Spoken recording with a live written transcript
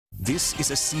This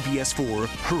is a CBS 4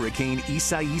 Hurricane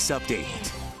Isaias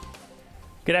update.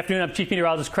 Good afternoon. I'm Chief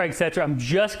Meteorologist Craig Setzer. I'm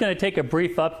just going to take a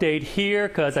brief update here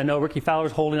because I know Ricky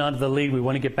Fowler's holding on to the lead. We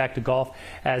want to get back to golf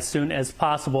as soon as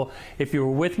possible. If you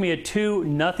were with me at 2,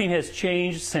 nothing has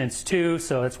changed since 2,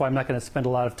 so that's why I'm not going to spend a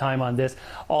lot of time on this.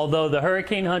 Although the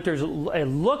hurricane hunters, it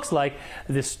looks like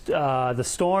this, the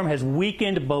storm has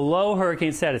weakened below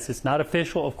hurricane status. It's not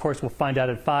official. Of course, we'll find out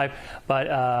at 5, but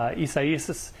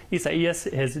Isaias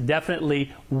has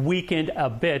definitely weakened a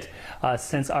bit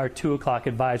since our 2 o'clock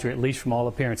advisory, at least from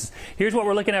all appearances. Here's what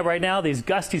we're looking at right now. These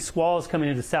gusty squalls coming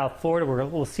into South Florida.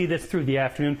 We'll see this through the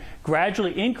afternoon,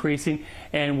 gradually increasing,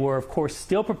 and we're, of course,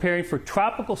 still preparing for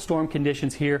tropical storm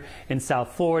conditions here in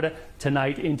South Florida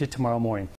tonight into tomorrow morning.